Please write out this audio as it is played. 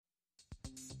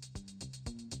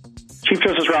Chief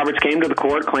Justice Roberts came to the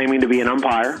court claiming to be an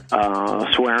umpire,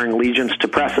 swearing allegiance to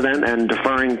precedent and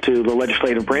deferring to the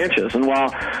legislative branches. And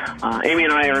while Amy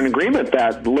and I are in agreement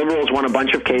that liberals won a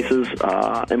bunch of cases,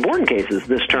 important cases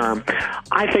this term,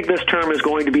 I think this term is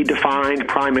going to be defined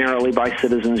primarily by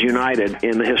Citizens United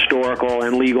in the historical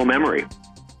and legal memory.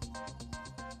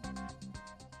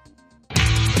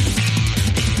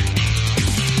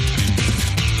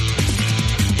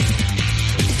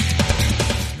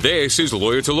 This is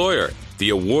Lawyer to Lawyer, the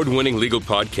award-winning legal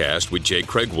podcast with J.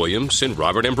 Craig Williams and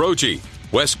Robert Ambrogi.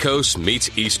 West Coast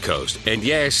meets East Coast, and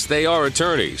yes, they are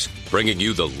attorneys, bringing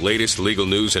you the latest legal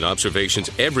news and observations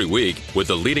every week with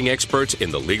the leading experts in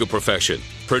the legal profession.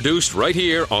 Produced right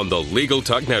here on the Legal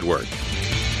Talk Network.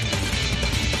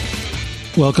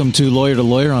 Welcome to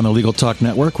Lawyer on the Legal Talk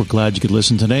Network. We're glad you could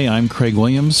listen today. I'm Craig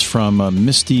Williams from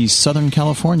misty Southern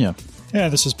California.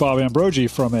 And this is Bob Ambrogi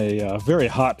from a very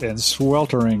hot and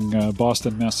sweltering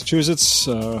Boston, Massachusetts,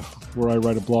 where I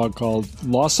write a blog called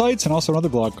Law Sites and also another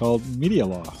blog called Media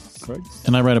Law. Craig?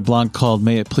 And I write a blog called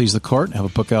May It Please the Court. I have a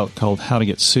book out called How to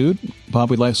Get Sued. Bob,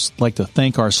 we'd like to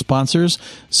thank our sponsors,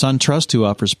 SunTrust, who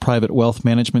offers private wealth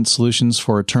management solutions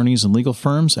for attorneys and legal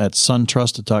firms at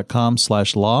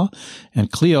suntrust.com/law,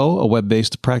 and Clio, a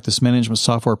web-based practice management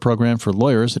software program for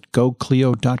lawyers at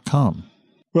goclio.com.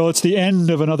 Well, it's the end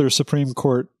of another Supreme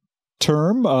Court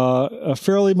term, a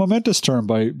fairly momentous term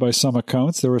by some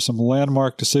accounts. There were some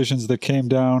landmark decisions that came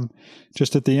down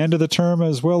just at the end of the term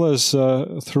as well as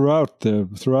throughout the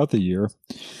year.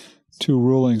 Two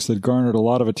rulings that garnered a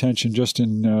lot of attention just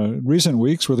in recent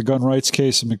weeks were the gun rights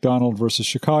case of McDonald versus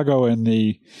Chicago and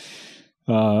the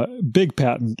big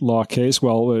patent law case,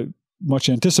 much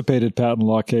anticipated patent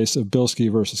law case of Bilski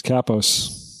versus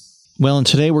Kapos. Well, and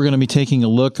today we're going to be taking a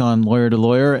look on Lawyer to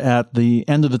Lawyer at the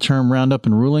end of the term roundup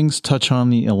and rulings, touch on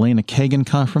the Elena Kagan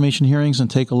confirmation hearings, and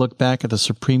take a look back at the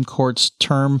Supreme Court's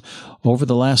term over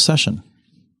the last session.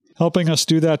 Helping us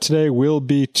do that today will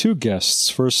be two guests.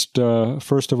 First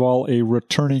of all, a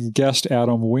returning guest,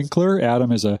 Adam Winkler.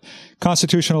 Adam is a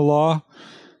constitutional law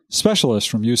specialist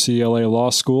from UCLA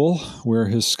Law School, where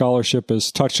his scholarship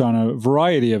has touched on a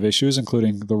variety of issues,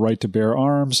 including the right to bear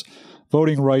arms,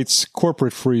 voting rights,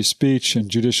 corporate free speech, and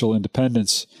judicial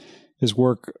independence. His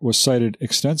work was cited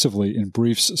extensively in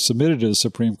briefs submitted to the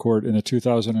Supreme Court in the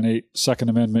 2008 Second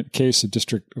Amendment case of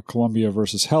District of Columbia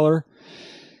versus Heller.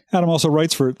 Adam also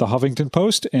writes for the Huffington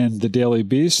Post and the Daily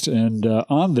Beast, and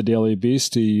on the Daily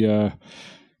Beast, he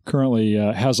currently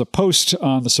has a post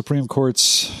on the Supreme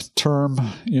Court's term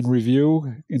in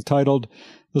review entitled,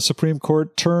 "The Supreme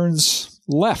Court Turns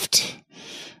Left."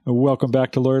 Welcome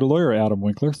back to Lawyer, Adam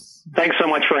Winkler. Thanks so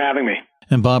much for having me.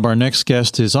 And Bob, our next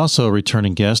guest is also a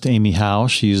returning guest, Amy Howe.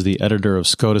 She's the editor of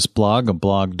SCOTUS Blog, a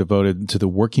blog devoted to the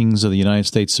workings of the United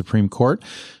States Supreme Court.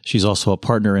 She's also a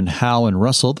partner in Howe and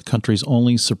Russell, the country's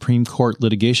only Supreme Court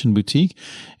litigation boutique,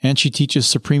 and she teaches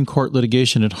Supreme Court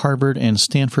litigation at Harvard and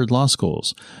Stanford Law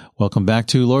Schools. Welcome back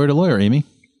to Lawyer, Amy.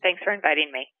 Thanks for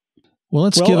inviting me. Well,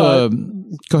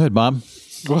 go ahead, Bob.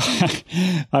 Well,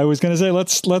 I was going to say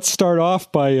let's start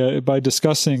off by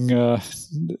discussing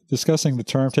the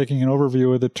term, taking an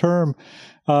overview of the term.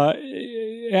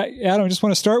 Adam, I just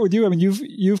want to start with you. I mean,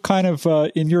 you've kind of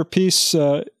in your piece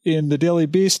in the Daily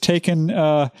Beast taken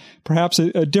perhaps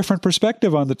a different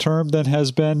perspective on the term than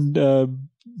has been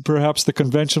perhaps the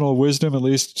conventional wisdom, at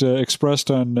least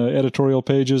expressed on editorial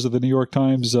pages of the New York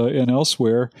Times and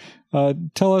elsewhere.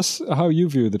 Tell us how you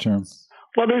view the term.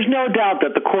 Well, there's no doubt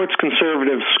that the court's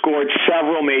conservatives scored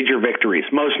several major victories,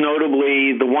 most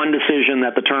notably the one decision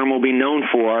that the term will be known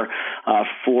for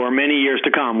many years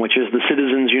to come, which is the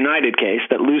Citizens United case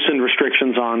that loosened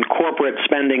restrictions on corporate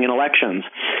spending in elections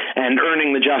and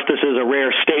earning the justices a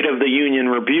rare State of the Union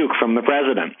rebuke from the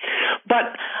president.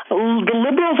 But the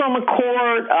liberals on the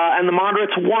court and the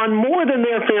moderates won more than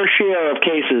their fair share of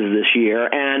cases this year,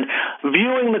 and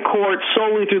viewing the court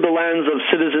solely through the lens of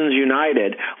Citizens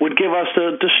United would give us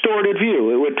a distorted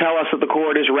view. It would tell us that the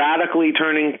court is radically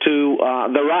turning to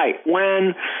the right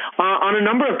when on a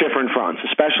number of different fronts,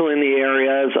 especially in the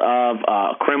areas of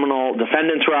criminal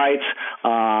defendants' rights,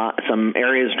 some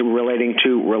areas relating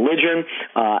to religion,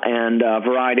 and a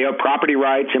variety of property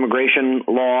rights, immigration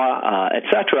law,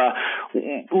 etc.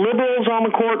 Liberals on the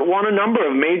court won a number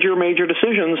of major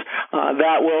decisions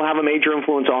that will have a major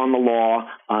influence on the law.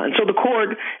 And so the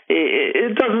court,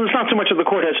 it's not so much that the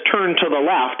court has turned to the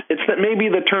left, it's that maybe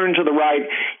the turn to the right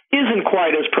isn't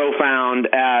quite as profound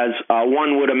as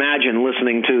one would imagine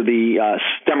listening to the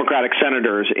Democratic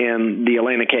senators in the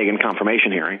Elena Kagan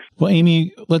confirmation hearings. Well,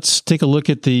 Amy, let's take a look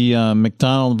at the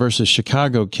McDonald versus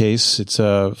Chicago case. It's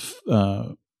a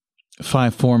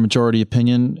 5-4 majority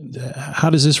opinion. How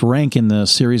does this rank in the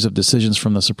series of decisions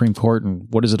from the Supreme Court, and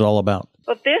what is it all about?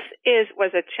 Well, this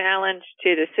was a challenge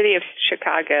to the city of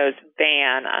Chicago's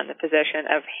ban on the possession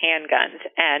of handguns.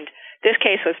 And this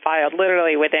case was filed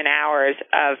literally within hours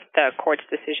of the court's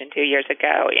decision 2 years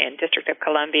ago in District of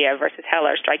Columbia versus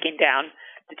Heller, striking down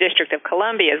the District of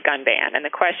Columbia's gun ban. And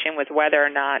the question was whether or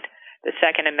not the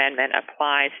Second Amendment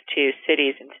applies to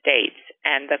cities and states.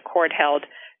 And the court held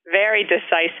very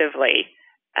decisively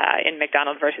in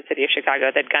McDonald versus City of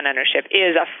Chicago that gun ownership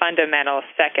is a fundamental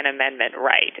Second Amendment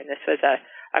right. And this was a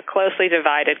closely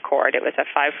divided court. It was a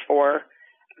 5-4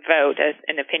 vote,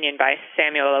 an opinion by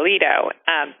Samuel Alito.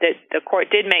 The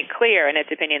court did make clear in its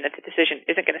opinion that the decision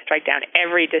isn't going to strike down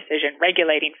every decision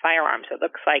regulating firearms. It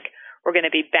looks like we're going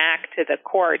to be back to the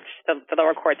courts. The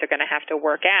lower courts are going to have to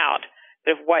work out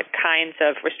sort of what kinds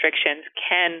of restrictions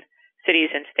can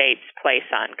cities and states place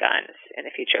on guns in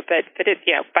the future. But it,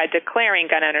 by declaring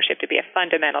gun ownership to be a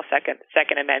fundamental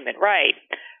Second Amendment right,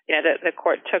 the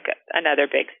court took another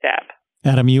big step.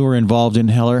 Adam, you were involved in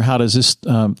Heller. How does this,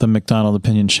 the McDonald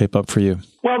opinion, shape up for you?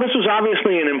 Well, this was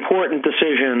obviously an important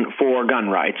decision for gun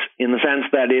rights in the sense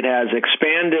that it has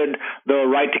expanded the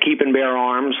right to keep and bear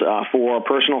arms for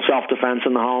personal self-defense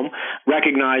in the home,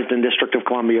 recognized in District of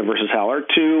Columbia versus Heller,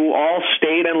 to all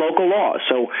state and local laws.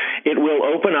 So it will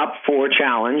open up for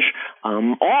challenge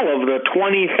all of the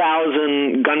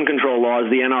 20,000 gun control laws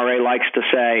the NRA likes to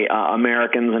say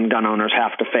Americans and gun owners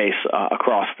have to face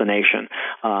across the nation.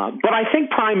 But I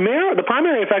think the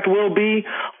primary effect will be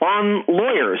on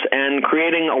lawyers and creating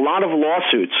a lot of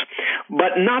lawsuits,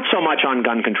 but not so much on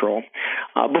gun control.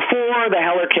 Before the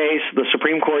Heller case, the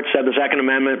Supreme Court said the Second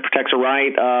Amendment protects a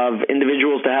right of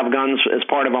individuals to have guns as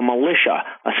part of a militia,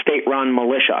 a state-run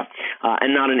militia,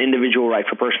 and not an individual right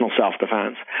for personal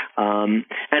self-defense,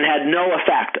 and had no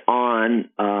effect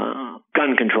on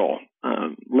gun control.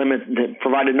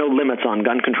 Provided no limits on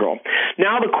gun control.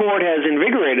 Now the court has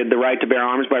invigorated the right to bear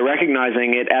arms by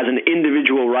recognizing it as an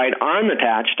individual right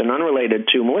unattached and unrelated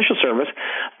to militia service,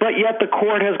 but yet the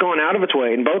court has gone out of its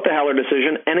way in both the Heller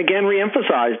decision and again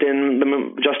reemphasized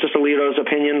in Justice Alito's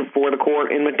opinion for the court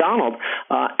in McDonald,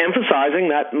 emphasizing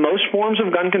that most forms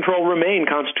of gun control remain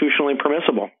constitutionally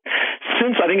permissible.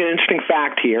 I think an interesting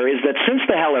fact here is that since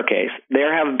the Heller case,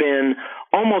 there have been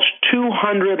almost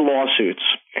 200 lawsuits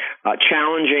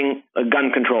challenging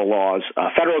gun control laws,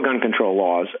 federal gun control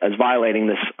laws, as violating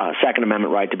this Second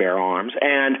Amendment right to bear arms.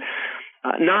 And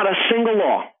not a single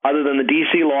law other than the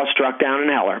D.C. law struck down in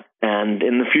Heller. And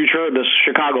in the future, the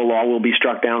Chicago law will be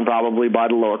struck down probably by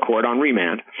the lower court on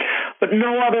remand. But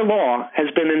no other law has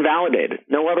been invalidated.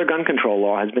 No other gun control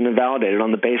law has been invalidated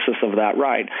on the basis of that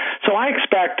right. So I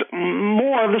expect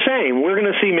more of the same. We're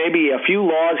going to see maybe a few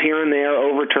laws here and there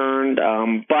overturned,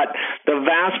 but the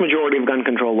vast majority of gun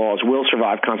control laws will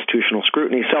survive constitutional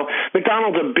scrutiny. So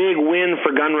McDonald's a big win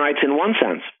for gun rights in one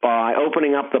sense by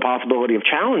opening up the possibility of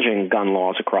challenging gun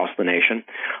laws across the nation.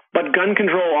 But gun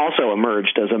control also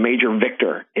emerged as a major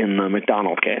victor in the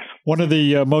McDonald case. One of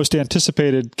the most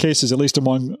anticipated cases, at least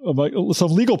among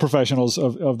some legal professionals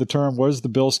of the term, was the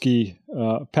Bilski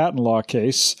patent law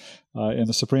case. And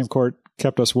the Supreme Court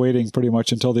kept us waiting pretty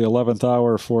much until the 11th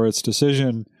hour for its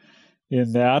decision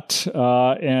in that.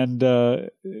 And a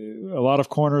lot of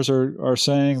corners are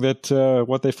saying that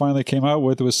what they finally came out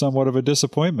with was somewhat of a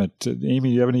disappointment. Amy,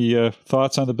 do you have any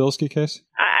thoughts on the Bilski case?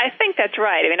 I think that's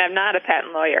right. I mean, I'm not a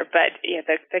patent lawyer, but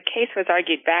the case was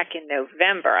argued back in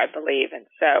November, I believe, and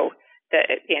so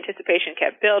the anticipation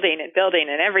kept building and building,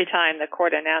 and every time the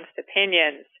court announced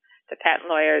opinions, the patent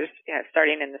lawyers,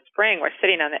 starting in the spring, were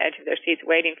sitting on the edge of their seats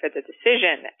waiting for the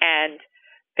decision. And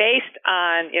based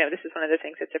on, this is one of the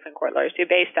things that different court lawyers do,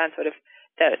 based on sort of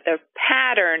the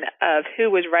pattern of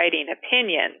who was writing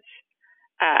opinions,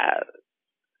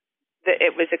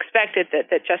 it was expected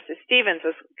that Justice Stevens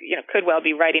could well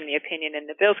be writing the opinion in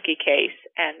the Bilski case,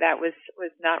 and that was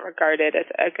not regarded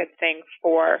as a good thing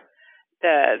for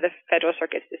the Federal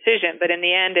Circuit's decision. But in the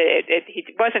end, he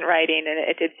wasn't writing, and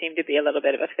it did seem to be a little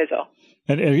bit of a fizzle.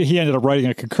 And he ended up writing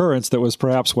a concurrence that was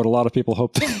perhaps what a lot of people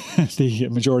hoped the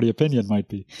majority opinion might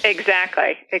be.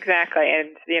 Exactly.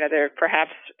 And there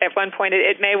perhaps at one point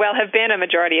it may well have been a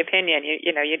majority opinion.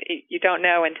 You don't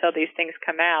know until these things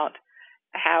come out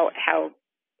how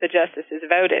the justices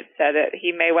voted, so that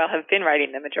he may well have been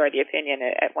writing the majority opinion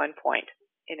at one point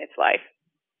in its life.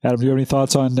 Adam, do you have any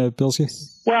thoughts on Bilski?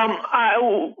 Well,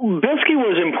 Bilski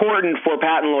was important for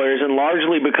patent lawyers, and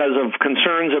largely because of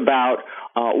concerns about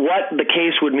what the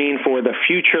case would mean for the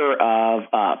future of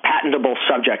patentable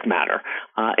subject matter.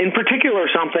 In particular,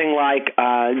 something like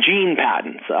gene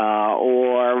patents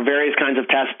or various kinds of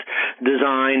tests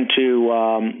designed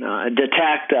to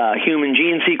detect human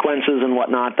gene sequences and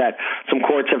whatnot that some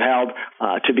courts have held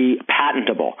to be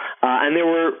patentable. And there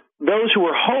were those who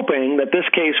were hoping that this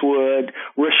case would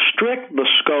restrict the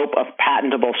scope of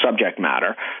patentable subject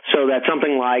matter so that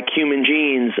something like human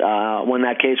genes, when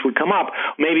that case would come up,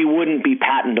 maybe wouldn't be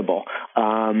patentable,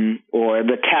 or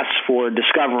the tests for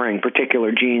discovering particular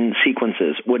gene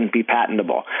sequences wouldn't be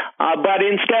patentable. But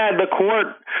instead, the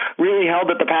court really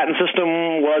held that the patent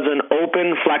system was an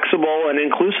open, flexible, and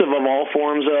inclusive of all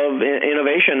forms of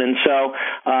innovation. And so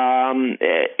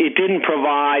it didn't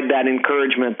provide that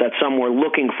encouragement that some were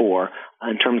looking for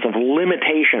in terms of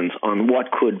limitations on what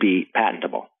could be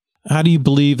patentable. How do you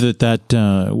believe that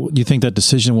do you think that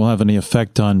decision will have any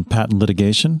effect on patent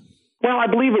litigation? Well, I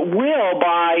believe it will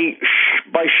by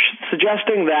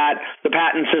suggesting that the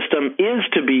patent system is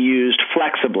to be used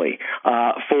flexibly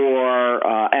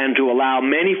and to allow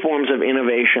many forms of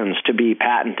innovations to be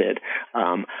patented.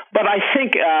 But I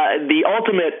think the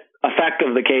ultimate effect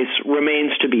of the case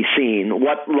remains to be seen.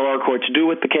 What lower courts do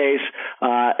with the case,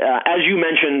 as you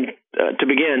mentioned to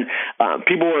begin,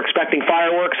 people were expecting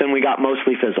fireworks, and we got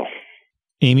mostly fizzle.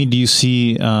 Amy, do you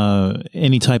see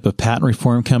any type of patent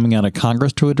reform coming out of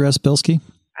Congress to address Bilski?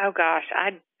 Oh gosh,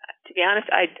 to be honest,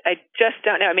 I just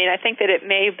don't know. I mean, I think that it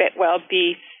may well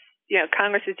be,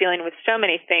 Congress is dealing with so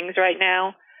many things right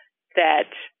now that,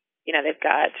 they've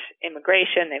got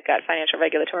immigration, they've got financial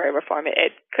regulatory reform.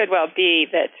 It could well be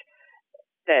that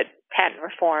patent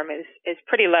reform is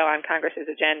pretty low on Congress's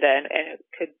agenda, and it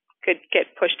could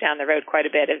get pushed down the road quite a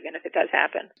bit, even if it does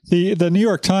happen. The New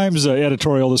York Times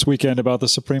editorial this weekend about the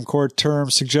Supreme Court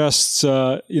term suggests,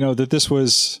 that this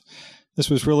was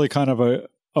really kind of a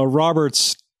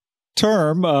Roberts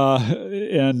term,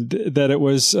 and that it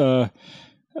was a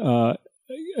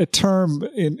term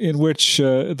in which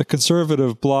the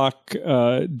conservative bloc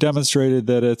demonstrated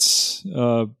that it's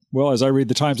as I read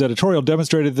the Times editorial,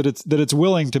 demonstrated that it's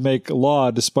willing to make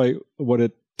law despite what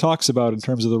it talks about in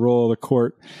terms of the role of the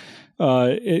court.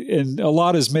 And a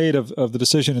lot is made of the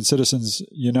decision in Citizens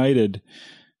United.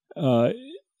 Amy,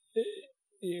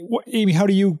 how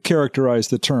do you characterize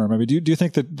the term? I mean, do you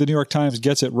think that the New York Times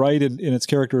gets it right in its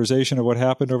characterization of what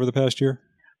happened over the past year?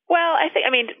 Well,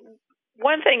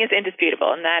 one thing is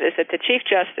indisputable, and that is that the Chief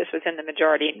Justice was in the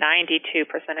majority 92%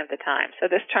 of the time. So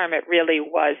this term, it really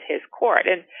was his court.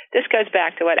 And this goes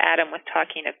back to what Adam was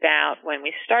talking about when we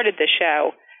started the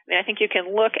show. I mean, I think you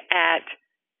can look at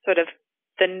sort of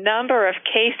the number of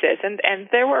cases, and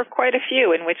there were quite a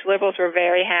few in which liberals were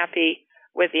very happy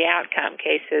with the outcome.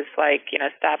 Cases like,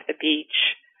 Stop the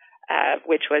Beach,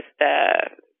 which was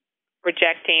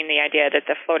rejecting the idea that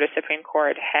the Florida Supreme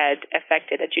Court had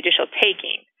effected a judicial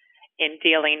taking in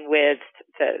dealing with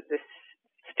the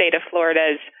state of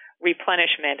Florida's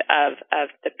replenishment of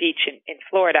the beach in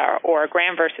Florida, or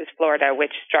Graham versus Florida,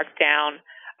 which struck down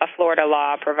a Florida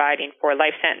law providing for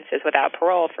life sentences without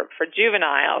parole for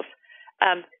juveniles.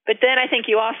 But then I think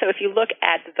you also, if you look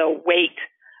at the weight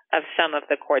of some of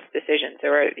the court's decisions, there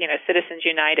were, Citizens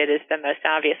United is the most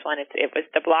obvious one. It was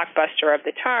the blockbuster of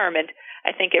the term, and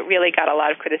I think it really got a lot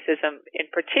of criticism in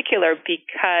particular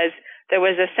because there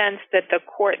was a sense that the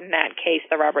court in that case,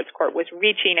 the Roberts Court, was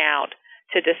reaching out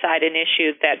to decide an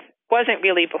issue that wasn't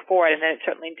really before it, and that it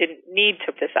certainly didn't need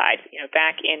to decide.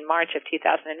 Back in March of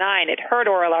 2009, it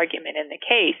heard oral argument in the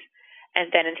case,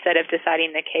 and then instead of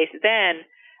deciding the case then,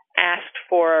 asked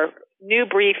for new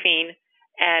briefing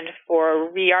and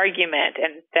for re-argument,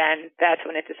 and then that's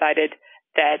when it decided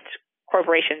that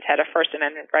corporations had a First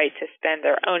Amendment right to spend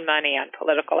their own money on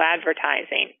political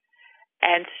advertising.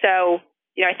 And so,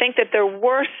 I think that there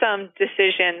were some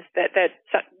decisions that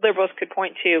liberals could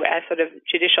point to as sort of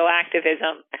judicial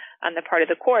activism on the part of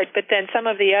the court, but then some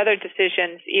of the other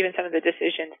decisions, even some of the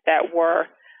decisions that were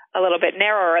a little bit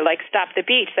narrower, like Stop the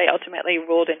Beach, they ultimately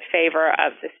ruled in favor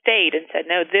of the state and said,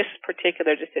 no, this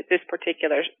particular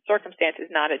circumstance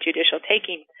is not a judicial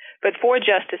taking. But four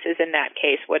justices in that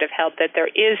case would have held that there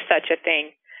is such a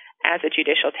thing as a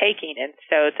judicial taking, and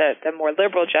so the more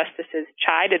liberal justices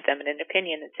chided them in an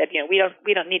opinion and said, we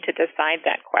don't need to decide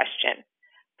that question.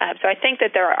 So I think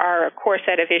that there are a core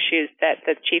set of issues that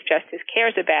the Chief Justice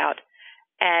cares about,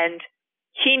 and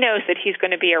he knows that he's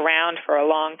going to be around for a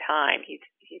long time. He's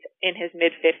in his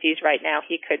mid-50s right now.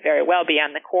 He could very well be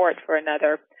on the court for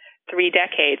another 3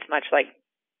 decades, much like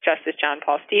Justice John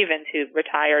Paul Stevens, who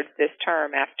retired this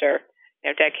term after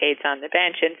decades on the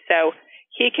bench. And so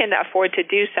he can afford to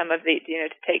do some of the, to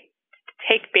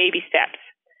take baby steps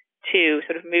to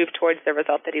sort of move towards the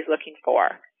result that he's looking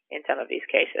for in some of these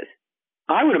cases.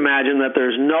 I would imagine that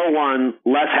there's no one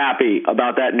less happy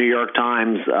about that New York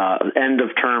Times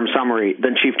end-of-term summary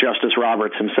than Chief Justice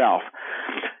Roberts himself.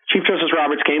 Chief Justice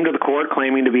Roberts came to the court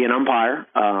claiming to be an umpire,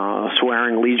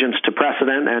 swearing allegiance to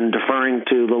precedent and deferring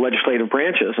to the legislative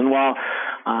branches. And while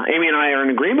Amy and I are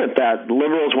in agreement that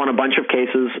liberals won a bunch of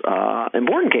cases,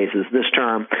 important cases this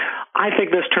term, I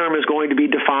think this term is going to be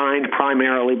defined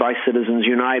primarily by Citizens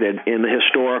United in the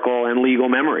historical and legal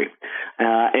memory.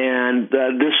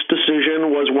 This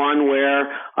decision was one where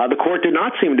the court did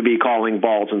not seem to be calling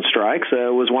balls and strikes.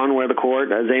 It was one where the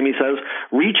court, as Amy says,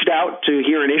 reached out to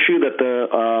hear an issue that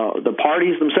the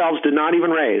parties themselves did not even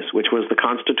raise, which was the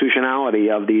constitutionality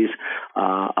of these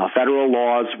federal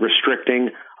laws restricting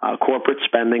corporate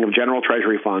spending of general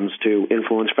treasury funds to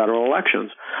influence federal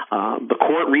elections. The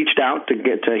court reached out to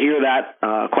hear that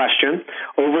question,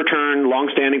 overturned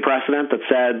longstanding precedent that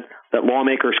said that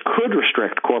lawmakers could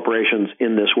restrict corporations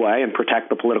in this way and protect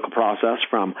the political process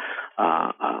from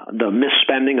the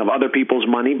misspending of other people's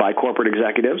money by corporate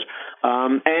executives.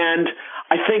 And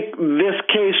I think this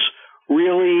case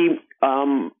really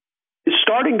is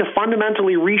starting to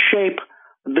fundamentally reshape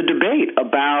the debate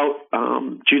about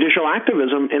judicial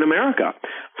activism in America.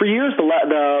 For years,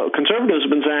 the conservatives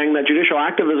have been saying that judicial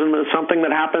activism is something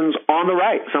that happens on the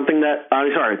right, something that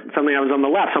happens on the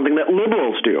left, something that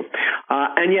liberals do.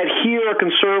 And yet here, a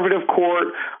conservative court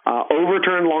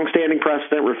overturned longstanding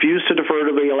precedent, refused to defer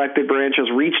to the elected branches,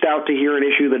 reached out to hear an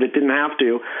issue that it didn't have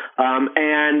to.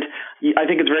 And I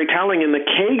think it's very telling in the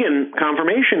Kagan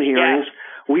confirmation hearings,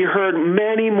 we heard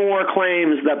many more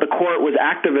claims that the court was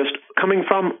activist coming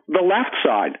from the left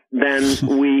side than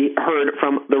we heard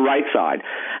from the right side.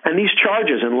 And these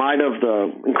charges, in light of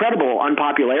the incredible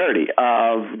unpopularity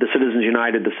of the Citizens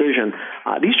United decision,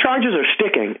 these charges are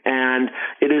sticking, and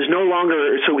it is no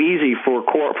longer so easy for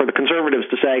the conservatives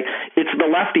to say it's the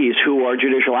lefties who are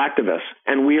judicial activists,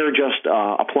 and we are just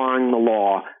applying the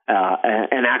law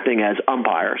and acting as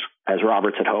umpires, as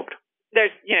Roberts had hoped.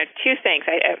 There's, two things.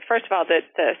 First of all,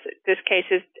 this case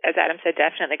is, as Adam said,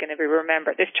 definitely going to be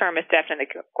remembered. This term is definitely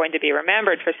going to be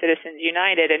remembered for Citizens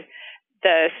United. And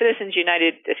the Citizens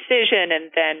United decision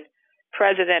and then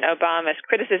President Obama's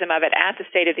criticism of it at the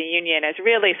State of the Union has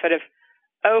really sort of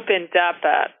opened up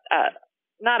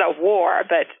not a war,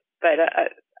 but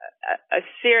a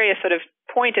serious sort of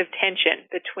point of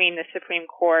tension between the Supreme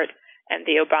Court and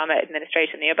the Obama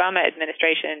administration. The Obama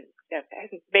administration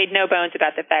has made no bones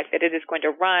about the fact that it is going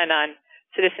to run on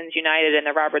Citizens United and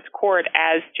the Roberts Court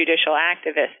as judicial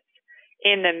activists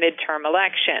in the midterm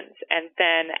elections. And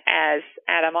then, as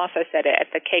Adam also said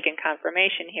at the Kagan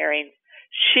confirmation hearings,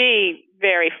 she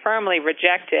very firmly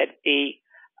rejected the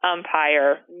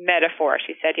umpire metaphor.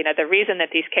 She said, the reason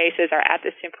that these cases are at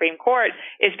the Supreme Court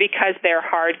is because they're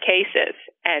hard cases.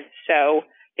 And so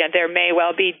there may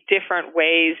well be different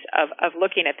ways of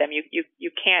looking at them.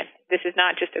 You can't, this is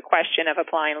not just a question of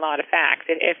applying law to facts.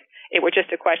 If it were just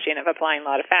a question of applying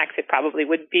law to facts, it probably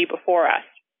wouldn't be before us.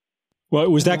 Well,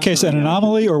 was that case an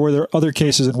anomaly, or were there other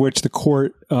cases in which the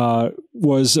court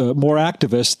was more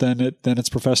activist than it's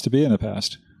professed to be in the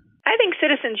past? I think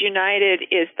Citizens United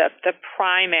is the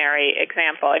primary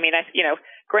example. I mean,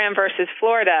 Graham versus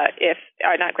Florida,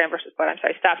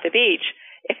 Stop the Beach,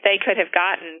 if they could have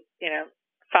gotten,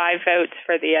 5 votes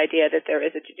for the idea that there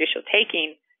is a judicial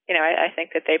taking, I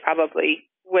think that they probably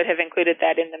would have included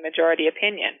that in the majority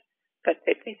opinion, but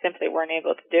they simply weren't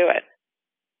able to do it.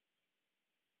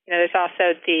 There's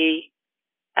also the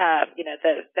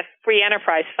Free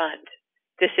Enterprise Fund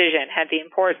decision had the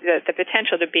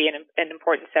potential to be an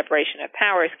important separation of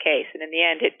powers case, and in the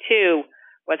end, it too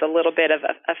was a little bit of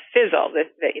a fizzle.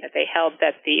 They held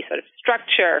that the sort of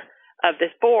structure of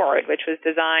this board, which was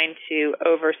designed to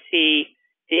oversee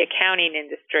the accounting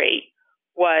industry,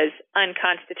 was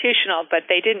unconstitutional, but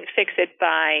they didn't fix it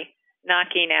by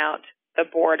knocking out the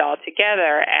board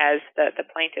altogether, as the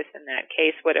plaintiffs in that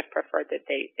case would have preferred that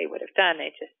they would have done.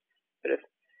 They just sort of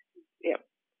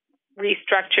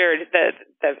restructured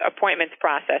the appointments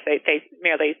process. They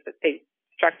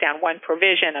struck down one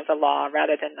provision of the law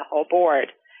rather than the whole board.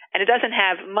 And it doesn't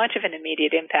have much of an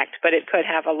immediate impact, but it could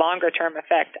have a longer-term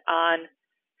effect on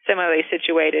similarly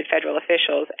situated federal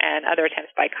officials and other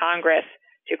attempts by Congress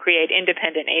to create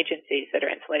independent agencies that are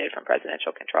insulated from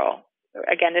presidential control. So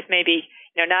again, this may be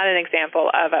not an example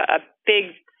of a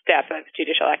big step of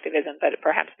judicial activism, but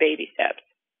perhaps baby steps.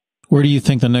 Where do you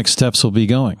think the next steps will be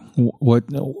going?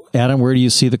 Adam, where do you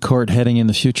see the court heading in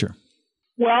the future?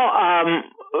 Well,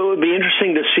 it would be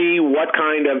interesting to see what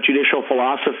kind of judicial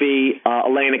philosophy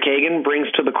Elena Kagan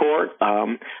brings to the court,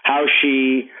 how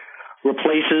she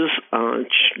replaces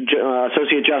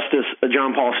Associate Justice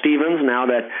John Paul Stevens now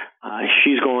that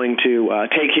she's going to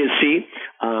take his seat.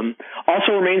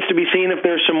 Also remains to be seen if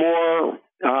there's some more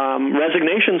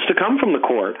resignations to come from the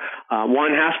court.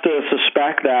 One has to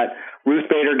suspect that Ruth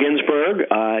Bader Ginsburg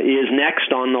is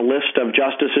next on the list of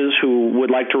justices who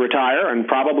would like to retire and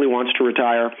probably wants to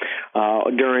retire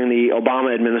during the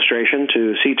Obama administration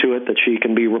to see to it that she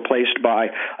can be replaced by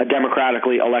a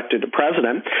democratically elected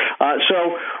president.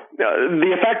 So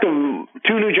the effect of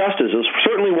two new justices,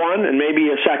 certainly one and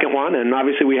maybe a second one, and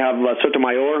obviously we have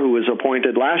Sotomayor, who was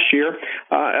appointed last year.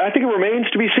 I think it remains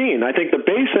to be seen. I think the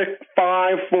basic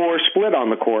 5-4 split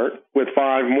on the court, with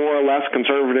 5 more or less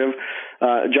conservative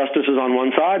justices on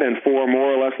one side and 4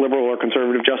 more or less liberal or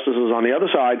conservative justices on the other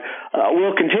side,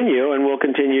 will continue and will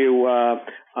continue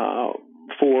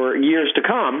for years to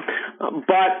come.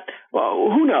 But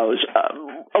who knows?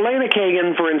 Elena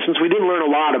Kagan, for instance, we didn't learn a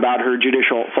lot about her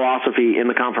judicial philosophy in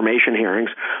the confirmation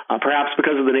hearings. Perhaps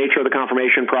because of the nature of the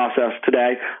confirmation process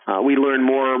today, we learned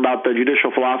more about the judicial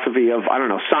philosophy of,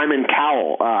 Simon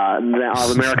Cowell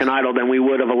of American Idol than we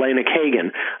would of Elena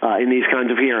Kagan in these kinds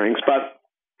of hearings. But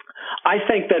I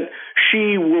think that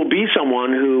she will be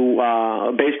someone who,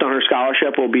 based on her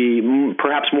scholarship, will be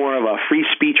perhaps more of a free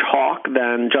speech hawk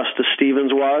than Justice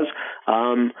Stevens was.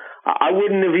 I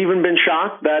wouldn't have even been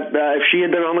shocked that if she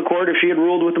had been on the court, if she had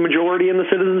ruled with the majority in the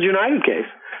Citizens United case,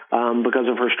 because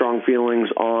of her strong feelings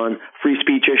on free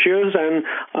speech issues and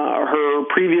her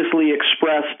previously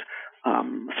expressed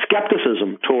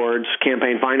skepticism towards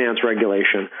campaign finance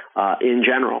regulation in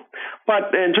general.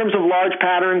 But in terms of large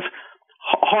patterns,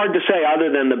 hard to say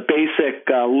other than the basic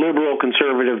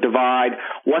liberal-conservative divide.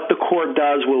 What the court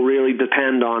does will really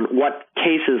depend on what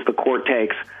cases the court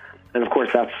takes. And, of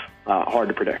course, that's hard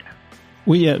to predict.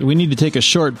 We need to take a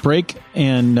short break,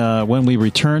 and when we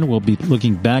return, we'll be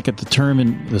looking back at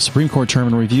the Supreme Court term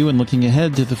in review and looking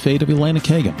ahead to the fate of Elena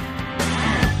Kagan.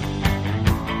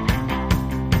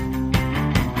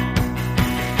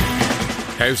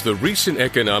 Has the recent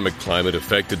economic climate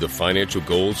affected the financial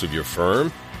goals of your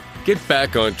firm? Get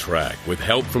back on track with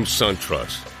help from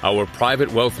SunTrust. Our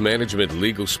private wealth management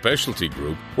legal specialty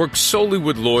group works solely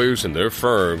with lawyers and their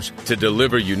firms to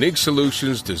deliver unique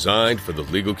solutions designed for the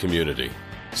legal community.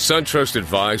 SunTrust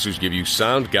advisors give you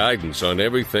sound guidance on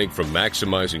everything from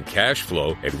maximizing cash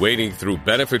flow and wading through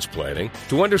benefits planning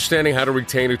to understanding how to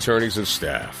retain attorneys and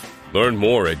staff. Learn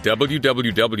more at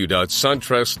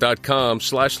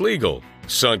www.suntrust.com/legal.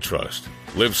 SunTrust.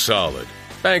 Live solid.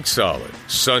 Bank solid.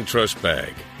 SunTrust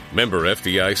Bank. Member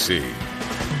FDIC.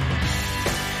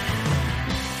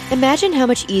 Imagine how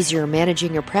much easier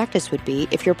managing your practice would be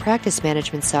if your practice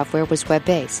management software was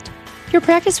web-based. Your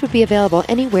practice would be available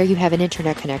anywhere you have an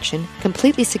internet connection,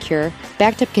 completely secure,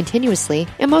 backed up continuously,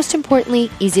 and most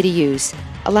importantly, easy to use,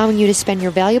 allowing you to spend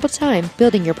your valuable time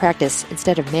building your practice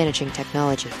instead of managing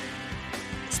technology.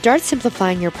 Start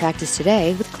simplifying your practice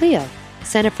today with Clio.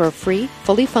 Sign up for a free,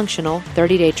 fully functional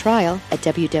 30-day trial at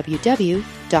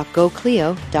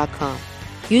www.goclio.com.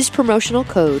 Use promotional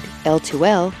code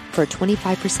L2L for a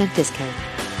 25% discount.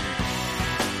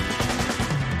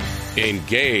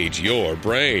 Engage your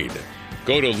brain.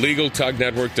 Go to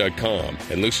LegalTalkNetwork.com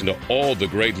and listen to all the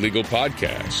great legal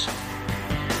podcasts.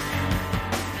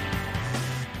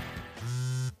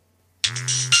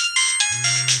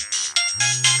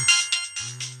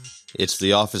 It's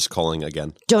the office calling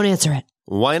again. Don't answer it.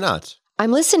 Why not?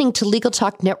 I'm listening to Legal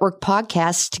Talk Network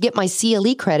podcasts to get my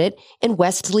CLE credit in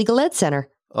West Legal Ed Center.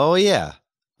 Oh, yeah.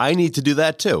 I need to do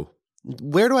that, too.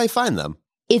 Where do I find them?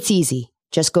 It's easy.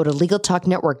 Just go to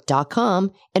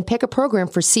LegalTalkNetwork.com and pick a program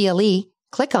for CLE,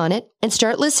 click on it, and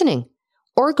start listening.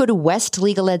 Or go to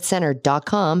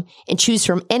WestLegalEdCenter.com and choose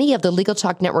from any of the Legal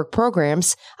Talk Network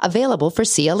programs available for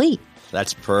CLE.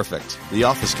 That's perfect. The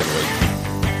office can wait.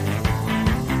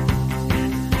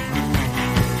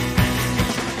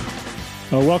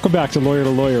 Welcome back to Lawyer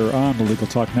on the Legal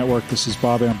Talk Network. This is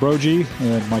Bob Ambrogi,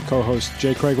 and my co-host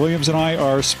J. Craig Williams and I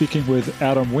are speaking with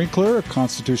Adam Winkler, a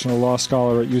constitutional law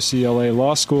scholar at UCLA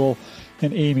Law School,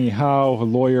 and Amy Howe, a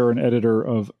lawyer and editor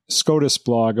of SCOTUS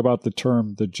blog, about the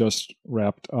term that just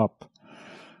wrapped up.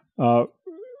 We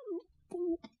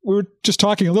were just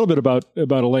talking a little bit about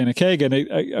Elena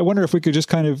Kagan. I wonder if we could just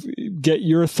kind of get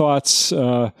your thoughts,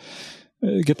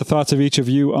 get the thoughts of each of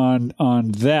you on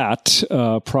that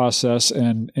process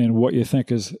and what you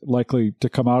think is likely to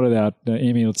come out of that.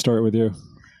 Amy, let's start with you.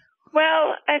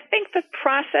 Well, I think the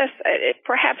process,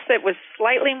 perhaps it was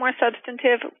slightly more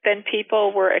substantive than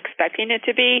people were expecting it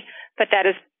to be, but that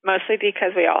is mostly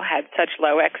because we all had such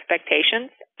low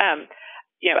expectations.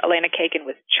 Elena Kagan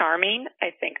was charming.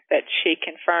 I think that she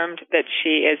confirmed that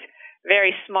she is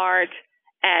very smart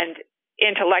and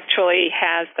intellectually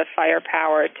has the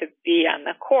firepower to be on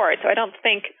the court. So I don't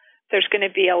think there's going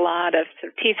to be a lot of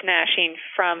sort of teeth gnashing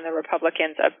from the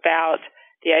Republicans about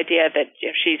the idea that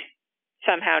she's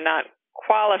somehow not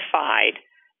qualified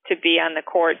to be on the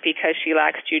court because she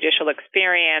lacks judicial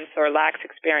experience or lacks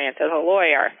experience as a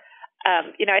lawyer.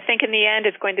 I think in the end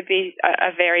it's going to be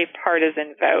a very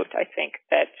partisan vote. I think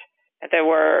that there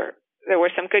were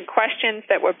some good questions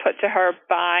that were put to her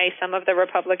by some of the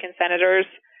Republican senators.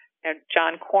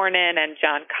 John Cornyn and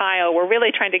John Kyle were really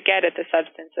trying to get at the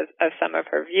substance of some of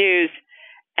her views.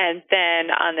 And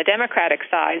then on the Democratic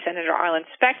side, Senator Arlen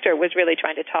Specter was really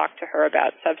trying to talk to her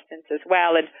about substance as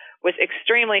well, and was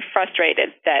extremely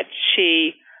frustrated that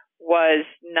she was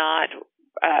not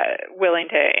willing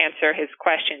to answer his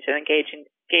questions and engage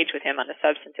with him on the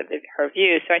substance of her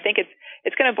views. So I think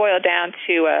it's going to boil down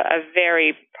to a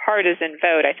very partisan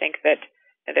vote. I think that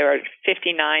there are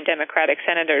 59 Democratic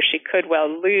senators. She could well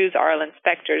lose Arlen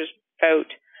Specter's vote,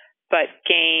 but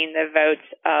gain the votes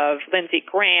of Lindsey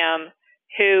Graham,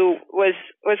 who was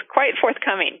quite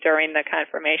forthcoming during the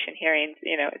confirmation hearings.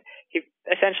 He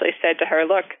essentially said to her,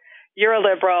 "Look, you're a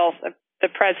liberal. The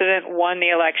president won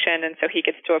the election, and so he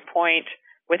gets to appoint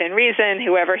within reason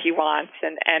whoever he wants,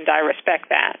 and I respect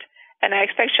that." And I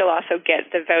expect she'll also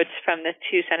get the votes from the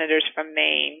two senators from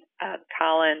Maine,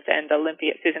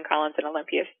 Susan Collins and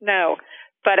Olympia Snowe.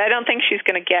 But I don't think she's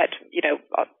going to get,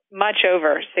 much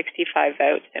over 65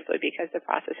 votes simply because the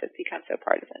process has become so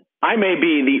partisan. I may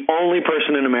be the only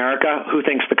person in America who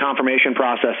thinks the confirmation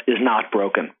process is not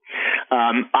broken.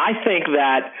 I think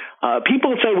that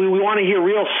people say we want to hear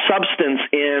real substance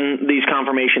in these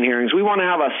confirmation hearings. We want to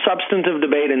have a substantive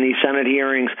debate in these Senate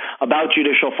hearings about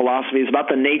judicial philosophies, about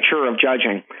the nature of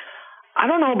judging. I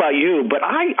don't know about you, but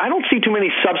I don't see too many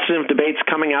substantive debates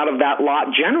coming out of that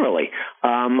lot generally.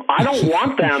 I don't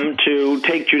want them to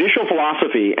take judicial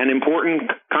philosophy and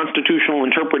important constitutional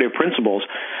interpretive principles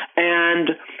and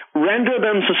render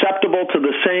them susceptible to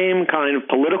the same kind of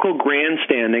political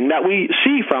grandstanding that we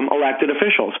see from elected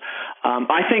officials.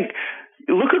 I think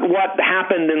look at what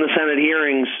happened in the Senate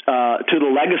hearings to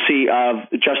the legacy of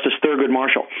Justice Thurgood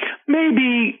Marshall.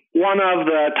 Maybe one of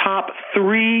the top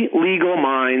 3 legal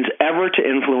minds ever to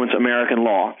influence American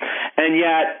law. And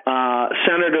yet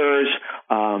senators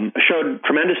showed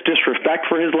tremendous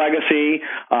disrespect for his legacy,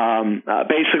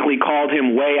 basically called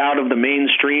him way out of the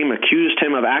mainstream, accused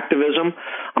him of activism.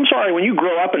 I'm sorry, when you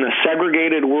grow up in a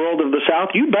segregated world of the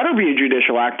South, you better be a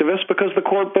judicial activist because the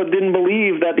court didn't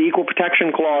believe that the Equal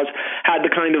Protection Clause had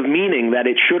the kind of meaning that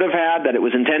it should have had, that it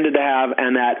was intended to have,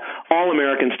 and that all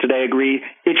Americans today agree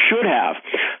it should have.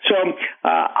 So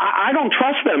I don't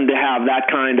trust them to have that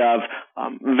kind of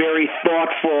very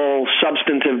thoughtful,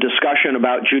 substantive discussion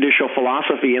about judicial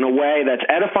philosophy in a way that's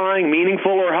edifying,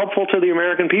 meaningful, or helpful to the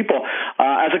American people.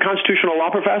 As a constitutional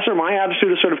law professor, my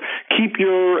attitude is sort of keep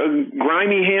your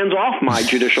grimy hands off my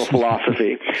judicial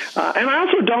philosophy. And I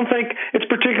also don't think it's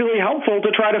particularly helpful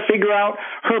to try to figure out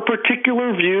her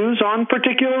particular views on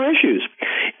particular issues.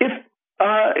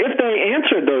 If they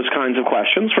answered those kinds of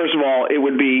questions, first of all, it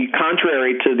would be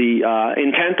contrary to the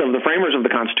intent of the framers of the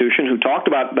Constitution, who talked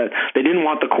about that they didn't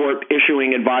want the court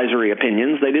issuing advisory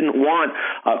opinions. They didn't want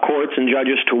courts and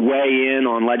judges to weigh in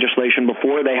on legislation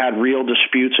before they had real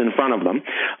disputes in front of them.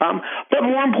 But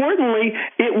more importantly,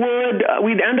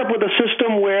 we'd end up with a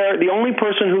system where the only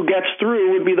person who gets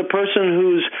through would be the person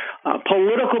whose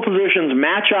political positions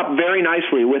match up very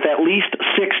nicely with at least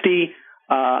 60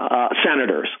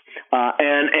 senators.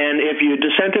 And if you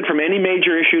dissented from any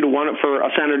major issue for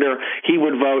a senator, he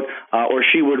would vote or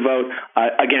she would vote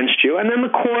against you. And then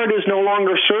the court is no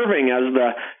longer serving as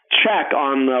the check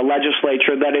on the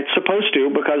legislature that it's supposed to,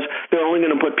 because they're only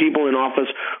going to put people in office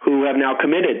who have now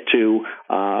committed to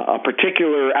a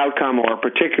particular outcome or a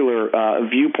particular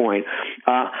viewpoint.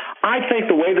 I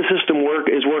think the way the system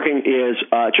is working is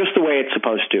just the way it's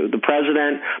supposed to. The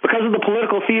president, because of the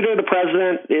political theater, the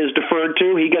president is deferred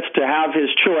to. He gets to have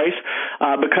his choice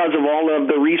because of all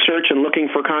of the research and looking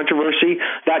for controversy.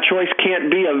 That choice can't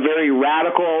be a very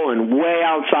radical and way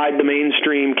outside the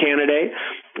mainstream candidate.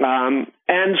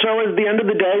 And so at the end of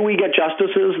the day, we get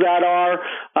justices that are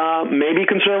maybe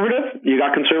conservative. You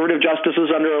got conservative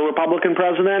justices under a Republican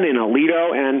president in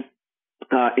Alito and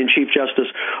in Chief Justice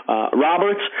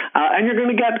Roberts, and you're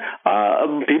going to get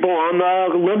people on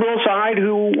the liberal side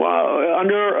who,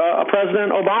 under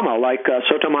President Obama, like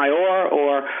Sotomayor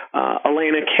or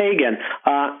Elena Kagan,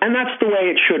 and that's the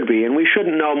way it should be. And we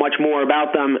shouldn't know much more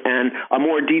about them, and a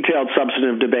more detailed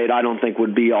substantive debate, I don't think,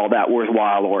 would be all that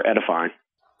worthwhile or edifying.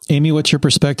 Amy, what's your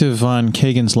perspective on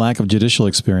Kagan's lack of judicial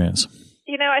experience?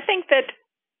 I think that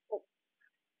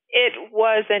it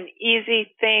was an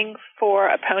easy thing for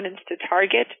opponents to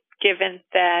target, given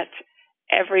that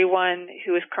everyone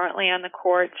who is currently on the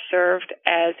court served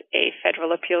as a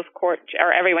federal appeals court,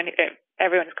 or everyone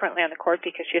is currently on the court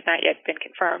because she has not yet been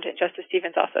confirmed. And Justice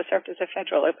Stevens also served as a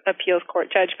federal appeals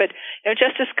court judge. But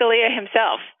Justice Scalia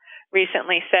himself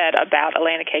recently said about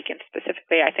Elena Kagan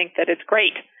specifically, I think that it's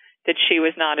great that she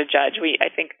was not a judge.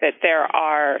 I think that there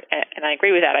are, and I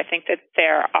agree with that, I think that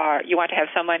you want to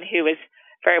have someone who is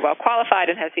very well qualified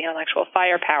and has the intellectual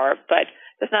firepower, but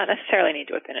does not necessarily need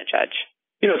to have been a judge.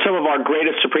 Some of our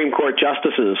greatest Supreme Court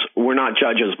justices were not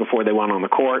judges before they went on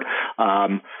the court.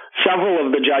 Several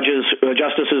of the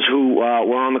justices who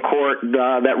were on the court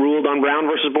that ruled on Brown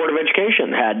versus Board of Education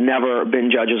had never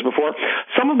been judges before.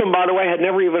 Some of them, by the way, had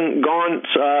never even gone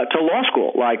to law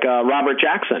school, like Robert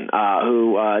Jackson,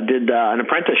 who did an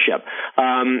apprenticeship.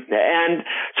 And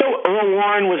so Earl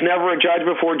Warren was never a judge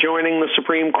before joining the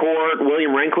Supreme Court.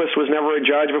 William Rehnquist was never a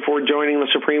judge before joining the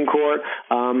Supreme Court.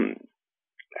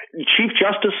 Chief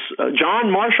Justice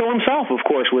John Marshall himself, of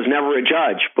course, was never a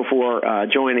judge before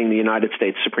joining the United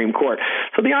States Supreme Court.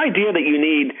 So the idea that you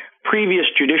need previous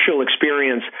judicial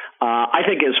experience, I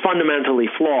think, is fundamentally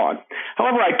flawed.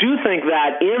 However, I do think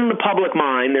that in the public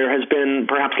mind, there has been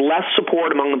perhaps less support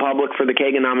among the public for the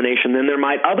Kagan nomination than there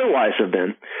might otherwise have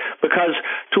been, because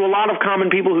to a lot of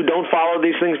common people who don't follow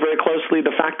these things very closely,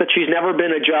 the fact that she's never been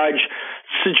a judge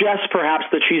suggests perhaps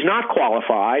that she's not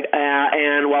qualified.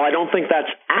 And while I don't think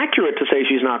that's accurate to say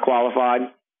she's not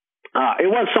qualified,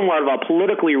 it was somewhat of a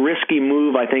politically risky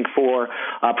move, I think, for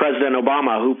President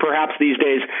Obama, who perhaps these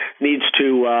days needs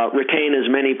to retain as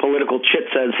many political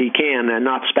chits as he can and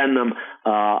not spend them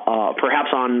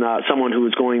perhaps on someone who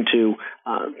is going to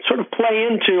sort of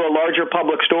play into a larger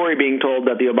public story being told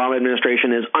that the Obama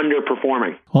administration is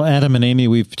underperforming. Well, Adam and Amy,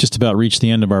 we've just about reached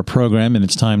the end of our program, and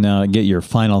it's time now to get your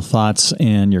final thoughts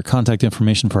and your contact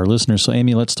information for our listeners. So,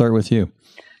 Amy, let's start with you.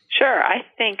 Sure. I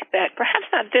think that perhaps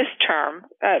not this term,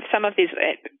 some of these,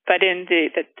 but in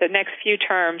the next few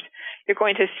terms, you're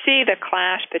going to see the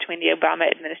clash between the Obama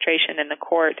administration and the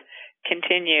court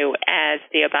continue as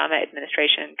the Obama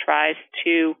administration tries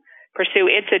to pursue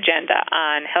its agenda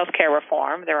on healthcare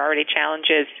reform. There are already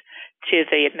challenges to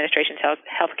the administration's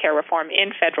healthcare reform in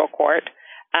federal court.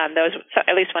 At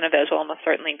least one of those will almost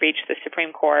certainly reach the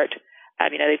Supreme Court.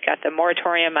 They've got the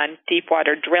moratorium on deep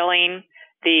water drilling,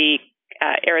 the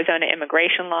Arizona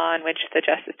immigration law, in which the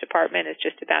Justice Department is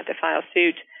just about to file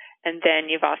suit. And then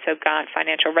you've also got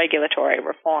financial regulatory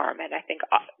reform. And I think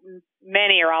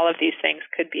many or all of these things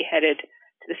could be headed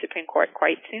to the Supreme Court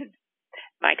quite soon.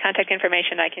 My contact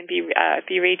information I can be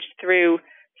reached through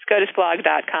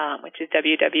SCOTUSblog.com, which is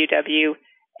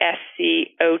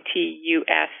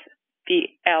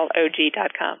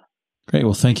www.SCOTUSblog.com. Great.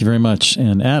 Well, thank you very much.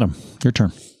 And Adam, your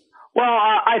turn. Well,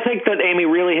 I think that Amy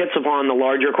really hits upon the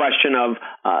larger question of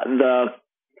the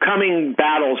coming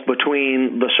battles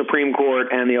between the Supreme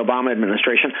Court and the Obama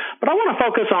administration. But I want to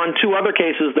focus on two other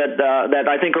cases that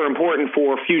I think are important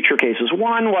for future cases.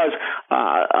 One was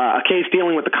a case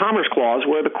dealing with the Commerce Clause,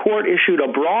 where the court issued a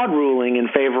broad ruling in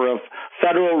favor of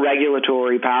federal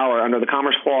regulatory power under the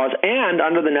Commerce Clause and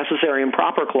under the Necessary and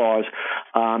Proper Clause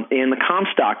in the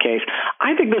Comstock case.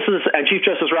 I think this is, and Chief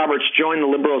Justice Roberts joined the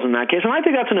liberals in that case, and I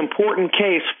think that's an important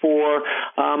case for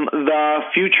the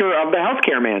future of the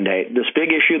healthcare mandate, this big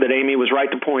issue that Amy was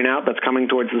right to point out that's coming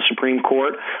towards the Supreme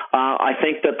Court. I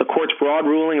think that the court's broad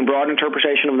ruling and broad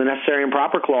interpretation of the Necessary and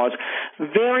Proper Clause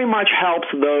very much helps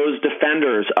those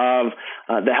defenders of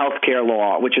the healthcare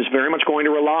law, which is very much going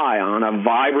to rely on a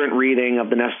vibrant reading of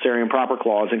the Necessary and Proper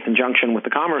Clause in conjunction with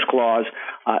the Commerce Clause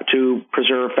to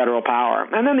preserve federal power.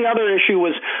 And then the other issue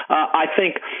was, I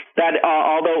think that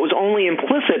although it was only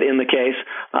implicit in the case,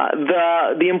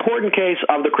 the important case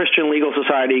of the Christian Legal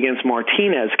Society against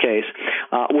Martinez case,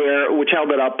 which held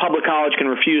that a public college can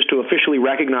refuse to officially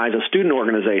recognize a student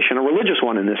organization, a religious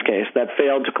one in this case, that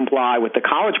failed to comply with the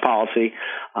college policy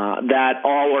that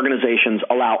all organizations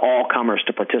allow all comers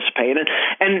to participate in.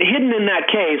 And hidden in that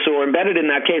case, or embedded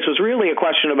in that case, was really a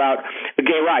question about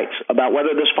gay rights, about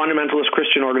whether this fundamentalist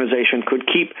Christian organization could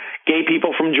keep gay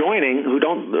people from joining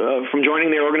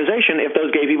their organization organization if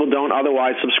those gay people don't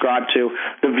otherwise subscribe to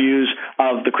the views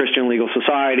of the Christian Legal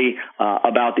Society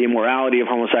about the immorality of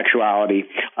homosexuality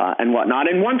and whatnot.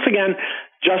 And once again,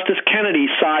 Justice Kennedy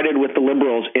sided with the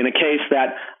liberals in a case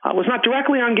that was not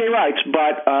directly on gay rights,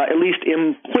 but at least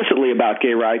implicitly about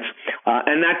gay rights.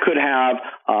 And that could have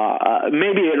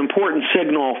maybe an important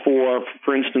signal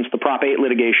for instance, the Prop 8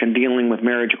 litigation dealing with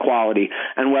marriage equality,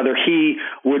 and whether he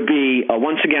would be,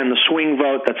 once again, the swing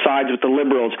vote that sides with the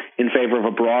liberals in favor of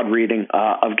a broad reading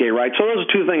of gay rights. So those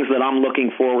are two things that I'm looking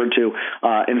forward to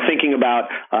in thinking about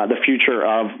the future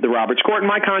of the Roberts Court. And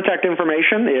my contact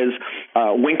information is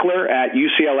Winkler at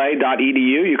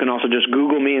UCLA.edu. You can also just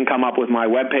Google me and come up with my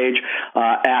webpage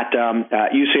at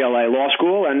UCLA Law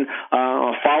School, and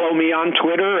follow me on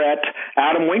Twitter at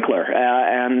Adam Winkler.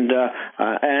 And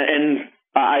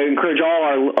I encourage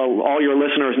all your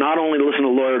listeners not only to listen to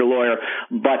Lawyer,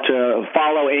 but to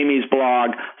follow Amy's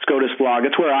blog, SCOTUS blog.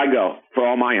 It's where I go for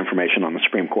all my information on the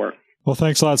Supreme Court. Well,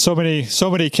 thanks a lot. So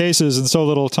many cases and so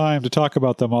little time to talk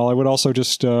about them all. I would also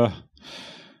just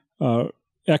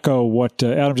echo what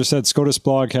Adam just said. SCOTUS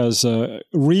blog has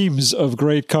reams of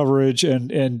great coverage,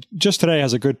 and just today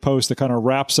has a good post that kind of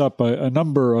wraps up a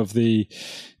number of the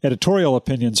editorial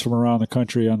opinions from around the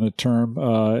country on the term,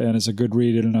 and is a good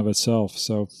read in and of itself.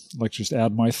 So I'd like to just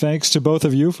add my thanks to both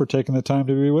of you for taking the time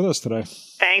to be with us today.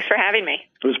 Thanks for having me.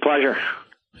 It was a pleasure.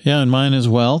 Yeah, and mine as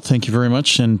well. Thank you very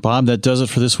much. And Bob, that does it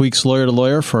for this week's Lawyer to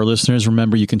Lawyer. For our listeners,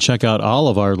 remember you can check out all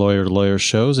of our Lawyer to Lawyer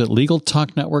shows at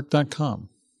LegalTalkNetwork.com.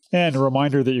 And a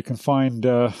reminder that you can find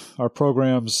our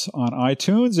programs on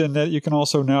iTunes, and that you can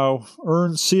also now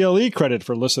earn CLE credit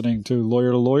for listening to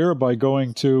Lawyer by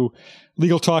going to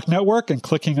Legal Talk Network and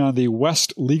clicking on the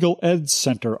West Legal Ed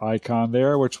Center icon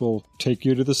there, which will take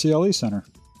you to the CLE Center.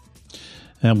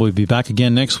 And we'll be back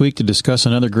again next week to discuss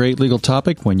another great legal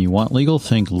topic. When you want legal,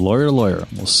 think Lawyer to Lawyer.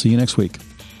 We'll see you next week.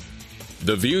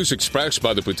 The views expressed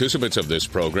by the participants of this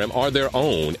program are their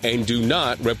own and do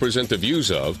not represent the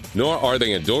views of, nor are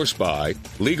they endorsed by,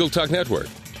 Legal Talk Network,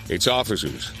 its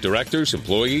officers, directors,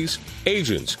 employees,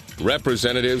 agents,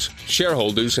 representatives,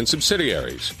 shareholders, and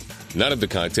subsidiaries. None of the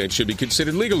content should be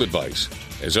considered legal advice.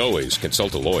 As always,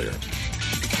 consult a lawyer.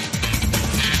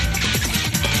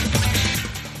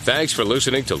 Thanks for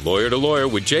listening to Lawyer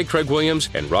with J. Craig Williams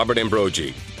and Robert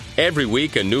Ambrogi. Every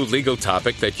week, a new legal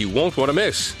topic that you won't want to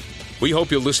miss. We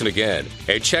hope you'll listen again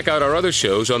and check out our other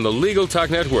shows on the Legal Talk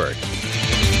Network.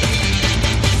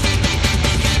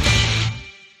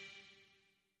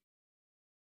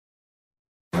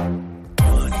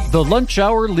 The Lunch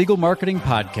Hour Legal Marketing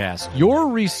Podcast, your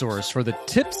resource for the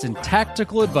tips and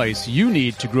tactical advice you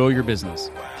need to grow your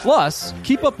business. Plus,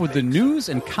 keep up with the news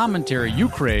and commentary you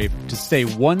crave to stay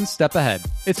one step ahead.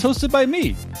 It's hosted by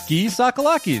me, Guy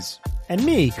Sakalakis. And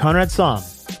me, Conrad Somm.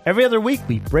 Every other week,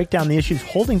 we break down the issues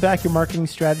holding back your marketing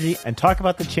strategy and talk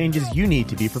about the changes you need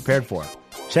to be prepared for.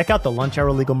 Check out the Lunch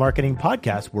Hour Legal Marketing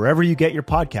Podcast wherever you get your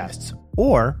podcasts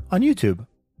or on YouTube.